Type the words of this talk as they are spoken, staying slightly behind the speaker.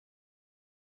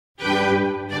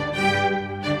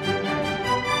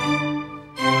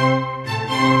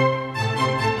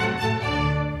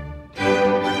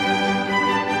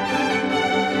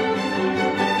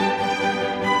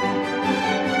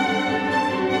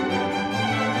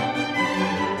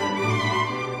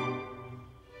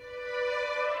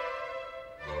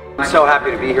I'm so happy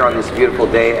to be here on this beautiful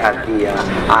day at the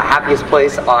happiest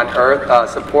place on earth,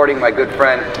 supporting my good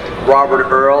friend Robert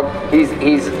Earl. He's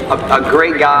a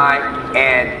great guy,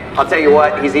 and I'll tell you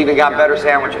what, he's even got better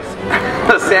sandwiches.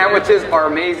 The sandwiches are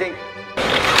amazing.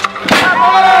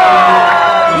 Oh,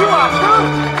 you are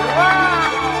good.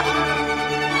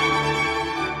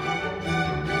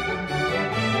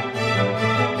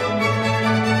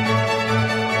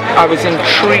 I was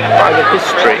intrigued by the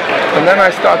history, and then I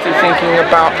started thinking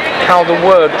about how the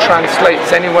word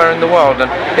translates anywhere in the world, and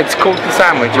it's called the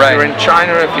sandwich. Right. If you're in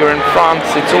China, if you're in France,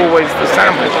 it's always the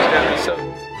sandwich. So